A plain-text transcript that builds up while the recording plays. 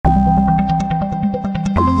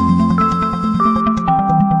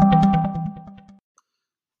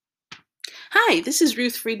Hi, this is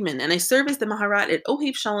Ruth Friedman, and I serve as the Maharat at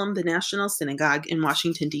Ohev Shalom, the National Synagogue in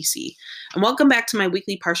Washington, D.C. And welcome back to my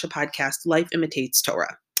weekly Parsha podcast, Life Imitates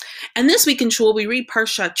Torah. And this week in Shul, we read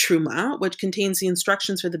Parshat Truma, which contains the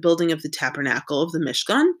instructions for the building of the tabernacle of the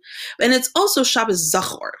Mishkan. And it's also Shabbos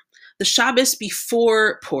Zachor, the Shabbos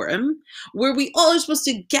before Purim, where we all are supposed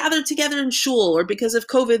to gather together in Shul, or because of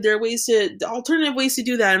COVID, there are alternative ways to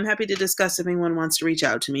do that. I'm happy to discuss if anyone wants to reach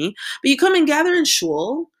out to me. But you come and gather in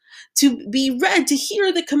Shul to be read, to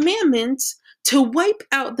hear the commandment to wipe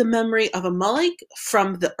out the memory of Amalek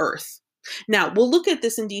from the earth. Now, we'll look at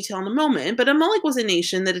this in detail in a moment, but Amalek was a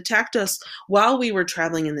nation that attacked us while we were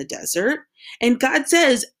traveling in the desert. And God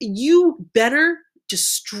says, you better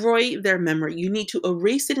destroy their memory. You need to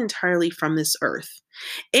erase it entirely from this earth.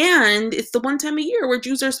 And it's the one time a year where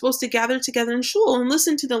Jews are supposed to gather together in Shul and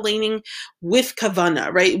listen to the laning with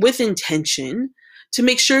kavana, right? With intention, to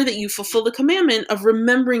make sure that you fulfill the commandment of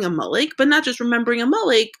remembering Amalek, but not just remembering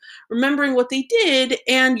Amalek, remembering what they did,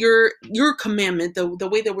 and your commandment, the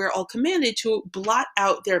way that we're all commanded to blot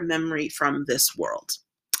out their memory from this world.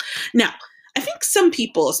 Now, I think some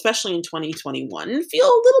people, especially in 2021, feel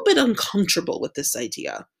a little bit uncomfortable with this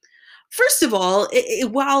idea. First of all,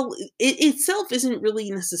 while it itself isn't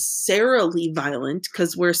really necessarily violent,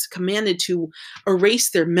 because we're commanded to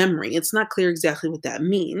erase their memory, it's not clear exactly what that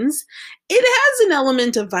means. It has an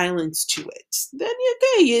element of violence to it. Then,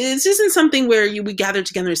 okay, this isn't something where we gather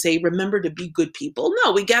together and say, remember to be good people.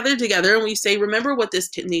 No, we gather together and we say, remember what this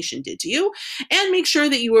nation did to you, and make sure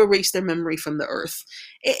that you erase their memory from the earth.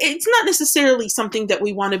 It's not necessarily something that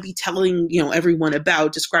we want to be telling, everyone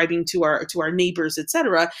about, describing to our neighbors,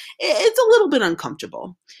 etc. It's a little bit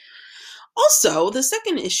uncomfortable. Also, the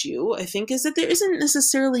second issue, I think, is that there isn't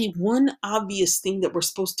necessarily one obvious thing that we're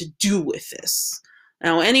supposed to do with this.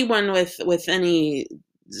 Now, anyone with any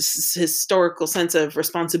historical sense of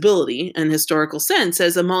responsibility and historical sense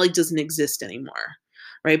says Amalek doesn't exist anymore,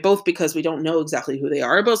 right? Both because we don't know exactly who they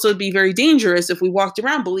are, but also it'd be very dangerous if we walked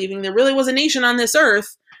around believing there really was a nation on this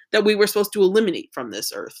earth that we were supposed to eliminate from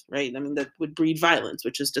this earth, right? I mean, that would breed violence,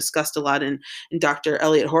 which is discussed a lot in Dr.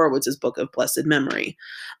 Elliot Horowitz's book of Blessed Memory.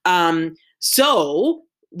 So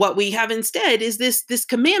what we have instead is this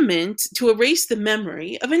commandment to erase the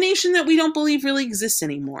memory of a nation that we don't believe really exists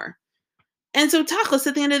anymore. And so tachlis,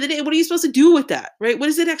 at the end of the day, what are you supposed to do with that, right? What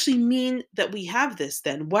does it actually mean that we have this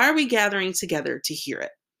then? Why are we gathering together to hear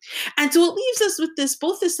it? And so it leaves us with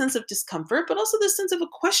both this sense of discomfort, but also this sense of a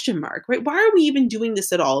question mark, right? Why are we even doing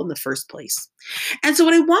this at all in the first place? And so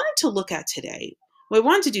what I wanted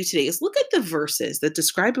to do today is look at the verses that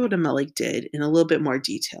describe what Amalek did in a little bit more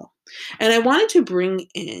detail. And I wanted to bring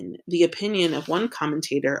in the opinion of one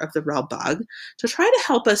commentator of the Ralbag to try to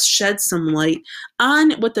help us shed some light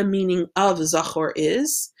on what the meaning of Zachor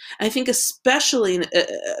is. I think especially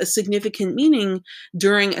a significant meaning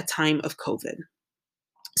during a time of COVID.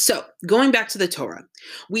 So, going back to the Torah,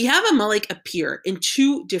 we have Amalek appear in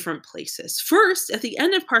two different places. First, at the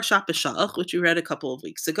end of Parshat Beshalach, which we read a couple of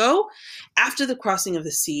weeks ago, after the crossing of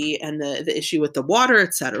the sea and the issue with the water,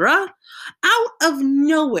 etc., out of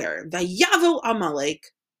nowhere, Vayavo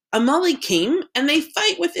Amalek came and they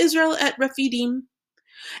fight with Israel at Rephidim.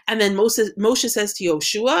 And then Moshe says to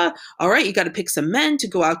Yoshua, all right, you got to pick some men to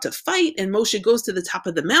go out to fight. And Moshe goes to the top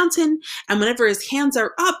of the mountain. And whenever his hands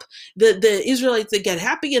are up, the Israelites, they get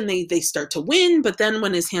happy and they start to win. But then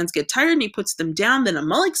when his hands get tired and he puts them down, then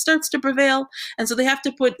Amalek starts to prevail. And so they have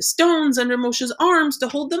to put stones under Moshe's arms to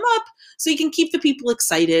hold them up so he can keep the people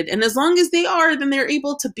excited. And as long as they are, then they're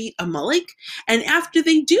able to beat Amalek. And after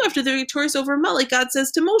they're victorious over Amalek, God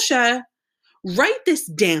says to Moshe, write this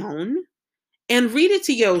down and read it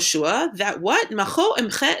to Yoshua that what? Macho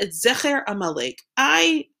emche et zecher Amalek.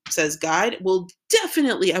 Says God, I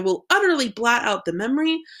will utterly blot out the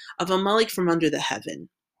memory of Amalek from under the heaven.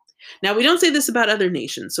 Now, we don't say this about other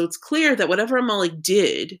nations, so it's clear that whatever Amalek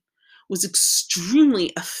did was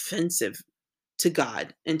extremely offensive to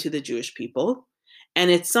God and to the Jewish people.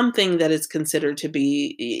 And it's something that is considered to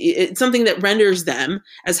be, it's something that renders them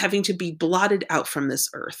as having to be blotted out from this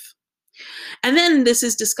earth. And then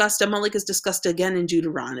Amalek is discussed again in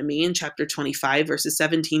Deuteronomy in chapter 25, verses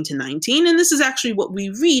 17 to 19. And this is actually what we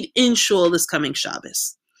read in Shul this coming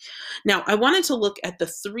Shabbos. Now, I wanted to look at the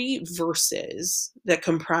three verses that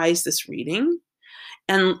comprise this reading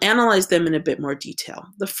and analyze them in a bit more detail.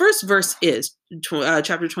 The first verse is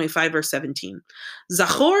chapter 25, verse 17.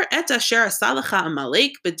 Zachor et asher asalecha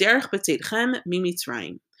Amalek b'derech b'tzeitchem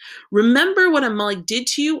mimitzrayim. Remember what Amalek did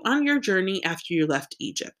to you on your journey after you left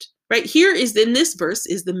Egypt. Right here in this verse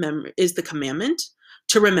is the commandment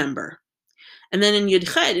to remember. And then in Yud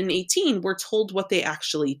Ched, in 18, we're told what they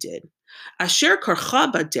actually did. Asher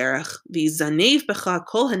korcha baderech v'zanev b'cha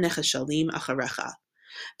kol hanechashalim acharecha.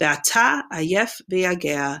 Ve'ata ayef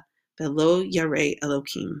ve'yagea ve'lo yarei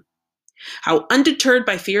Elokim. How undeterred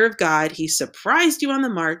by fear of God, he surprised you on the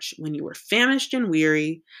march when you were famished and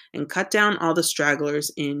weary and cut down all the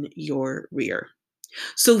stragglers in your rear.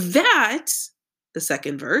 So that, the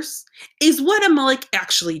second verse, is what Amalek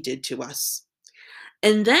actually did to us.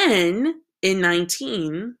 And then in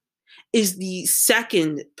 19 is the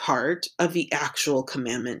second part of the actual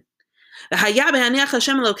commandment. והיה בהניח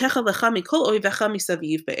השם אלוקיך לך מכל אויביך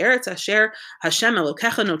מסביב בארץ אשר השם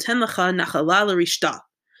אלוקיך נותן לך נחלה לרשתה.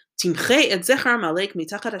 תמחה את זכר עמלק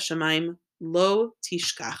מתחת השמיים, לא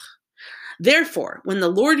תשכח. Therefore, when the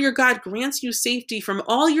Lord your God grants you safety from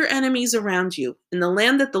all your enemies around you, in the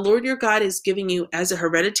land that the Lord your God is giving you as a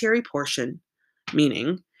hereditary portion,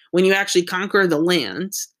 meaning when you actually conquer the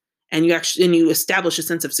land and you establish a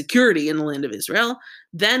sense of security in the land of Israel,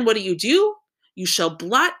 then what do? You shall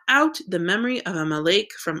blot out the memory of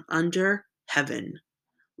Amalek from under heaven.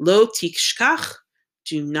 Lo tishkach,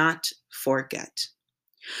 do not forget.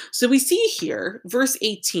 So we see here, verse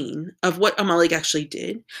 18 of what Amalek actually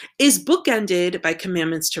did is bookended by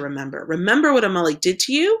commandments to remember. Remember what Amalek did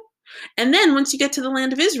to you. And then once you get to the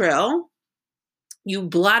land of Israel, you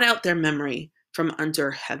blot out their memory from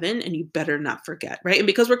under heaven, and you better not forget, right? And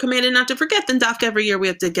because we're commanded not to forget, then dafka every year we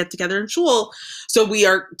have to get together in shul, so we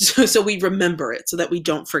remember it so that we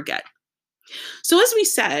don't forget. So as we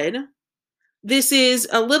said, this is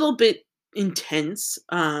a little bit intense.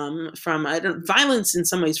 Violence in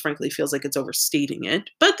some ways, frankly, feels like it's overstating it,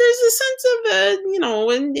 but there's a sense of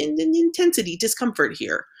intensity, discomfort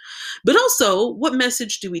here. But also, what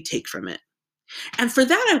message do we take from it? And for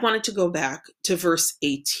that, I wanted to go back to verse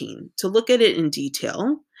 18 to look at it in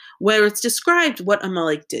detail, where it's described what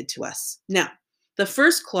Amalek did to us. Now, the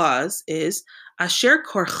first clause is Asher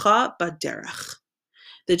korcha baderech.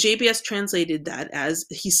 The JBS translated that as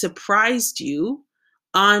he surprised you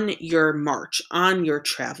on your march, on your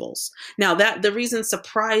travels. Now, the reason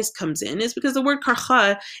surprise comes in is because the word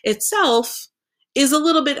korcha itself is a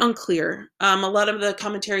little bit unclear. A lot of the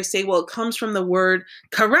commentaries say, well, it comes from the word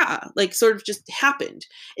kara, like sort of just happened.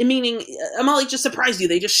 And meaning Amalek just surprised you.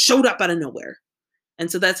 They just showed up out of nowhere.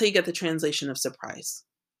 And so that's how you get the translation of surprise.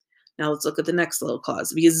 Now let's look at the next little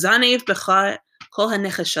clause. V'zanev b'cha kol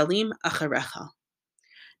hanechashalim acharecha.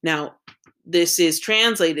 Now, this is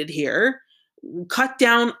translated here, cut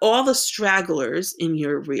down all the stragglers in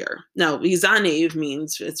your rear. Now, v'zanev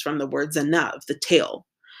means it's from the word zanav, the tail.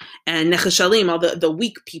 And nechashalim, all the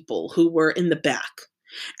weak people who were in the back.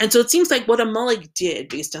 And so it seems like what Amalek did,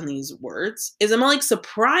 based on these words, is Amalek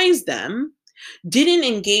surprised them, didn't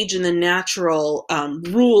engage in the natural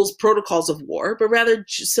rules, protocols of war, but rather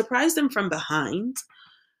surprised them from behind.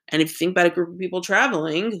 And if you think about a group of people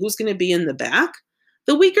traveling, who's going to be in the back?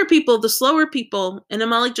 The weaker people, the slower people. And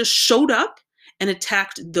Amalek just showed up and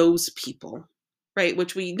attacked those people. Right,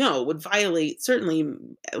 which we know would violate certainly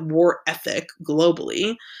war ethic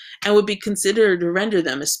globally and would be considered to render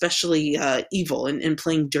them especially evil and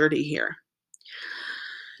playing dirty here.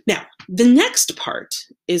 Now, the next part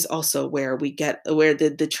is also where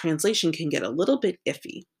the translation can get a little bit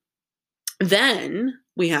iffy. Then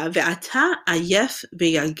we have Ve'ata ayef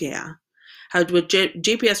ve'yagea. How what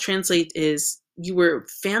JPS translate is you were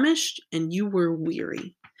famished and you were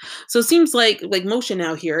weary. So it seems like Moshe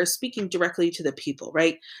now here is speaking directly to the people,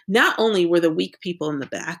 right? Not only were the weak people in the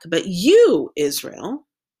back, but you, Israel,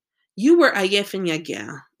 you were ayef and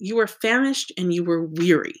yagea. You were famished and you were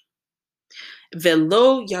weary.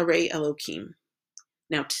 Velo yarei Elokim.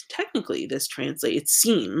 Now, technically, this translates, it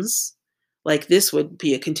seems like this would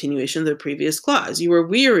be a continuation of the previous clause. You were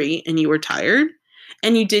weary and you were tired,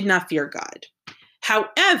 and you did not fear God.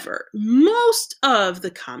 However, most of the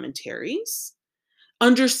commentaries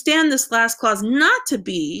understand this last clause not to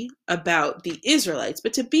be about the Israelites,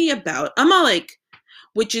 but to be about Amalek,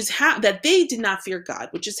 which is how that they did not fear God,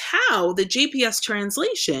 which is how the JPS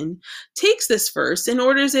translation takes this verse and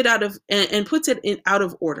orders it out of and puts it in out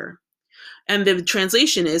of order. And the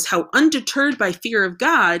translation is, how undeterred by fear of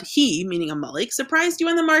God, he, meaning Amalek, surprised you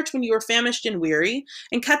on the march when you were famished and weary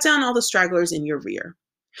and cut down all the stragglers in your rear.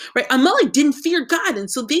 Right? Amalek didn't fear God, and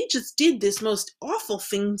so they just did this most awful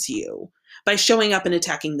thing to you by showing up and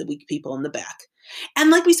attacking the weak people in the back. And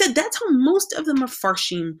like we said, that's how most of the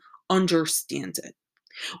Mefarshim understand it.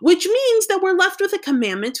 Which means that we're left with a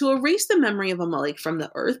commandment to erase the memory of Amalek from the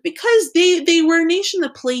earth because they were a nation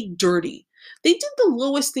that played dirty. They did the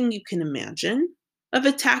lowest thing you can imagine of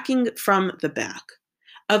attacking from the back,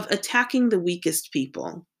 of attacking the weakest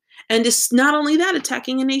people. And it's not only that,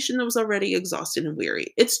 attacking a nation that was already exhausted and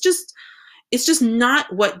weary. It's just, It's just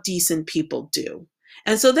not what decent people do.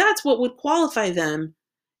 And so that's what would qualify them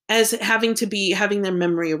as having their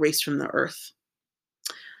memory erased from the earth.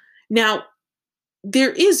 Now,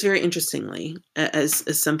 there is, very interestingly,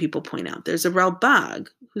 as some people point out, there's a Ralbag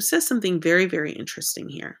who says something very, very interesting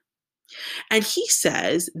here. And he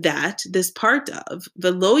says that this part of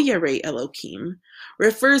the Lo Yarei Elokim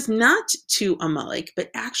refers not to Amalek, but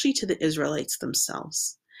actually to the Israelites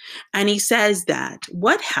themselves. And he says that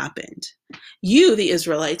what happened? You, the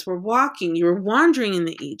Israelites, were wandering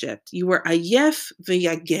in Egypt. You were Ayef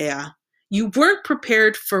v'yagea. You weren't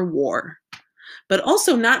prepared for war. But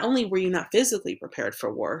also, not only were you not physically prepared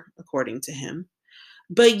for war, according to him,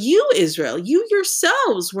 but you, Israel, you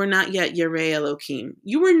yourselves were not yet Yarei Elokim.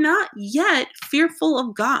 You were not yet fearful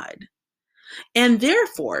of God. And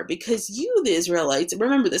therefore, because you, the Israelites,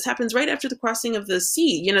 remember this happens right after the crossing of the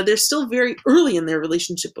sea, they're still very early in their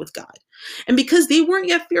relationship with God. And because they weren't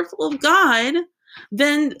yet fearful of God,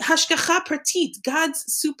 then hashgacha pratit, God's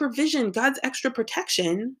supervision, God's extra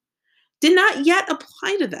protection, did not yet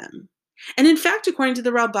apply to them. And in fact, according to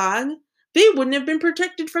the Ralbag, they wouldn't have been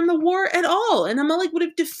protected from the war at all, and Amalek would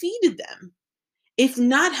have defeated them, if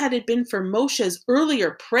not had it been for Moshe's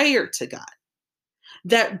earlier prayer to God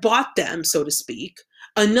that bought them, so to speak,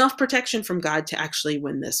 enough protection from God to actually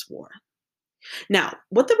win this war. Now,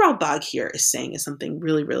 what the Ralbag here is saying is something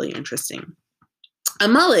really, really interesting.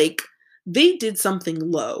 Amalek, they did something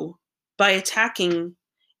low by attacking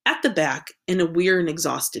at the back in a weary and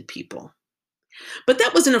exhausted people. But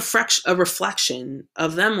that wasn't a reflection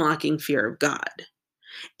of them lacking fear of God.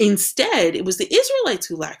 Instead, it was the Israelites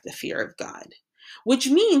who lacked the fear of God, which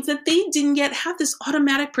means that they didn't yet have this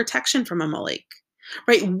automatic protection from Amalek.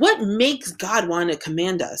 Right? What makes God want to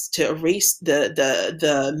command us to erase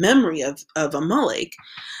the memory of Amalek?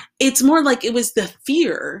 It's more like it was the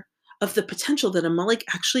fear of the potential that Amalek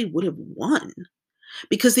actually would have won,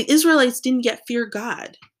 because the Israelites didn't yet fear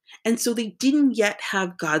God, and so they didn't yet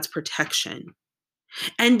have God's protection.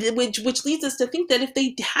 And which leads us to think that if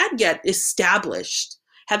they had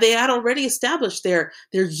already established their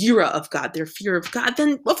yira of God, their fear of God,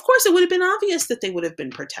 then of course it would have been obvious that they would have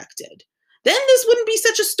been protected. Then this wouldn't be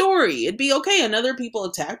such a story. It'd be okay, another people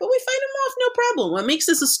attack, but we fight them off, no problem. What makes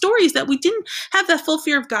this a story is that we didn't have that full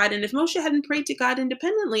fear of God, and if Moshe hadn't prayed to God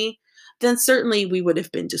independently, then certainly we would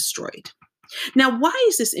have been destroyed. Now, why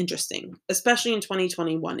is this interesting, especially in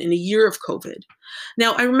 2021, in a year of COVID?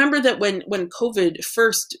 Now, I remember that when COVID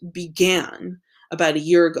first began about a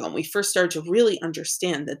year ago, and we first started to really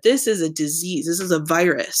understand that this is a disease, this is a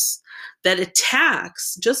virus that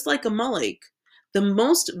attacks, just like Amalek, the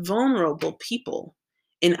most vulnerable people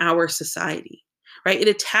in our society, right? It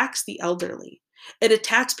attacks the elderly. It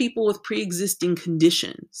attacks people with pre-existing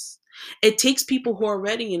conditions. It takes people who are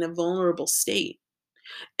already in a vulnerable state.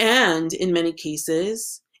 And in many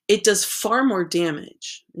cases, it does far more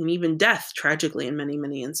damage and even death, tragically, in many,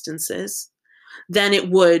 many instances, than it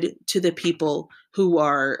would to the people who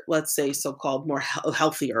are, let's say, so-called more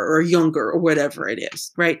healthier or younger or whatever it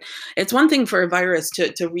is, right? It's one thing for a virus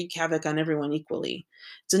to wreak havoc on everyone equally.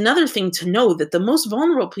 It's another thing to know that the most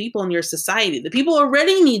vulnerable people in your society, the people who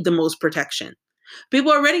already need the most protection,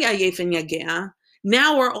 people already ayef and yagea,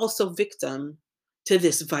 now are also victim to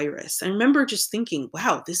this virus. I remember just thinking,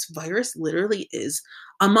 wow, this virus literally is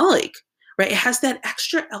Amalek, right? It has that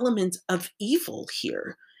extra element of evil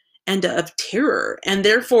here and of terror. And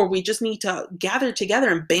therefore, we just need to gather together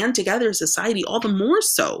and band together as society, all the more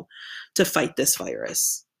so, to fight this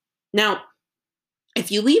virus. Now,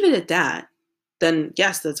 if you leave it at that, then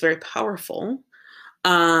yes, that's very powerful.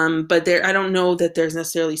 But I don't know that there's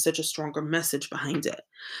necessarily such a stronger message behind it.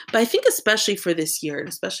 But I think especially for this year, and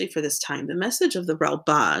especially for this time, the message of the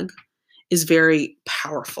Ralbag is very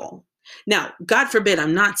powerful. Now, God forbid,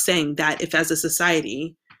 I'm not saying that if as a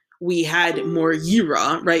society we had more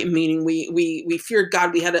yira, right? Meaning we feared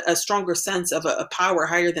God, we had a stronger sense of a power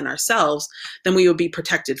higher than ourselves, then we would be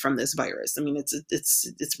protected from this virus. I mean,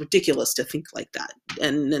 it's ridiculous to think like that.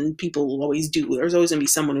 And people will always do. There's always gonna be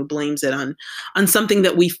someone who blames it on something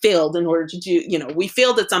that we failed in order to do, we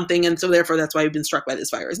failed at something, and so therefore that's why we've been struck by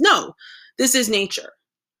this virus. No, this is nature.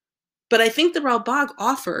 But I think the Ralbag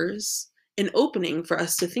offers an opening for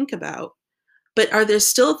us to think about. But are there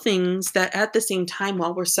still things that at the same time,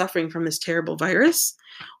 while we're suffering from this terrible virus,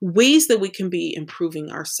 ways that we can be improving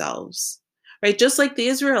ourselves, right? Just like the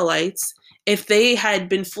Israelites, if they had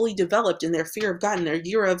been fully developed in their fear of God and their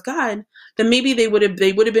yira of God, then maybe they would have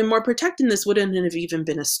been more protected, and this wouldn't have even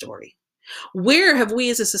been a story. Where have we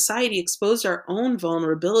as a society exposed our own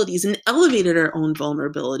vulnerabilities and elevated our own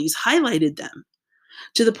vulnerabilities, highlighted them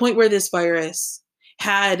to the point where this virus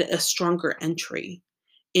had a stronger entry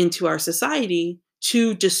into our society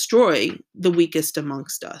to destroy the weakest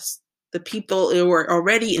amongst us, the people who are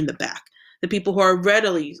already in the back, the people who are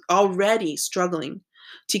already struggling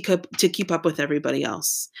to keep up with everybody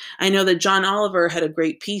else. I know that John Oliver had a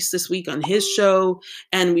great piece this week on his show,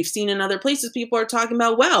 and we've seen in other places people are talking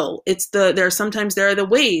about, well, there are the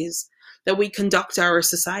ways that we conduct our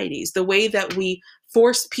societies, the way that we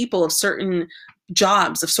force people of certain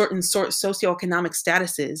jobs, of certain socioeconomic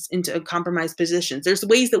statuses into compromised positions. There's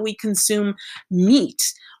ways that we consume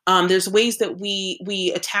meat. There's ways that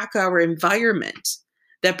we attack our environment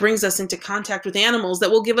that brings us into contact with animals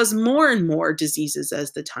that will give us more and more diseases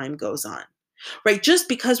as the time goes on, right? Just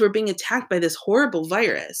because we're being attacked by this horrible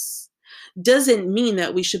virus doesn't mean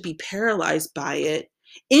that we should be paralyzed by it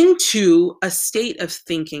into a state of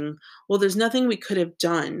thinking, well, there's nothing we could have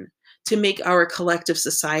done to make our collective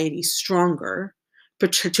society stronger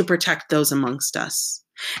to protect those amongst us.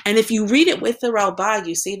 And if you read it with the Ralbag,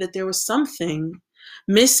 you say that there was something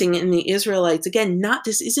missing in the Israelites. Again,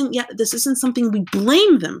 this isn't something we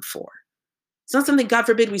blame them for. It's not something, God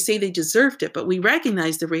forbid, we say they deserved it, but we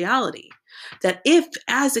recognize the reality that if,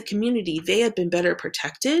 as a community, they had been better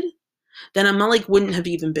protected, then Amalek wouldn't have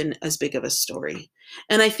even been as big of a story.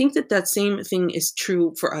 And I think that same thing is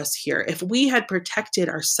true for us here. If we had protected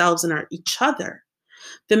ourselves and each other,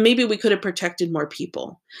 then maybe we could have protected more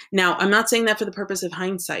people. Now, I'm not saying that for the purpose of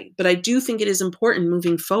hindsight, but I do think it is important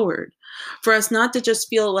moving forward for us not to just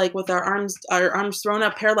feel like with our arms thrown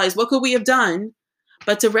up, paralyzed, what could we have done?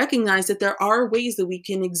 But to recognize that there are ways that we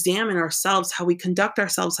can examine ourselves, how we conduct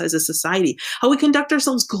ourselves as a society, how we conduct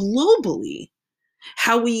ourselves globally,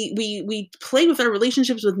 how we play with our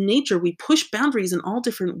relationships with nature. We push boundaries in all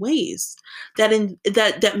different ways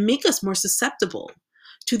that make us more susceptible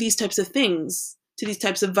to these types of things, to these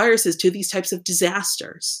types of viruses, to these types of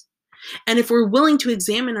disasters. And if we're willing to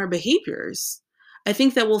examine our behaviors, I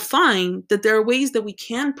think that we'll find that there are ways that we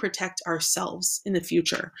can protect ourselves in the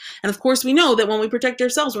future. And of course, we know that when we protect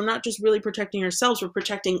ourselves, we're not just really protecting ourselves, we're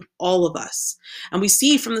protecting all of us. And we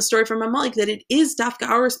see from the story from Amalek that it is dafka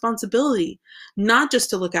our responsibility, not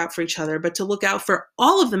just to look out for each other, but to look out for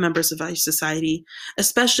all of the members of our society,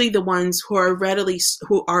 especially the ones who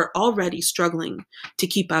are already struggling to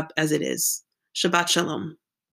keep up as it is. Shabbat Shalom.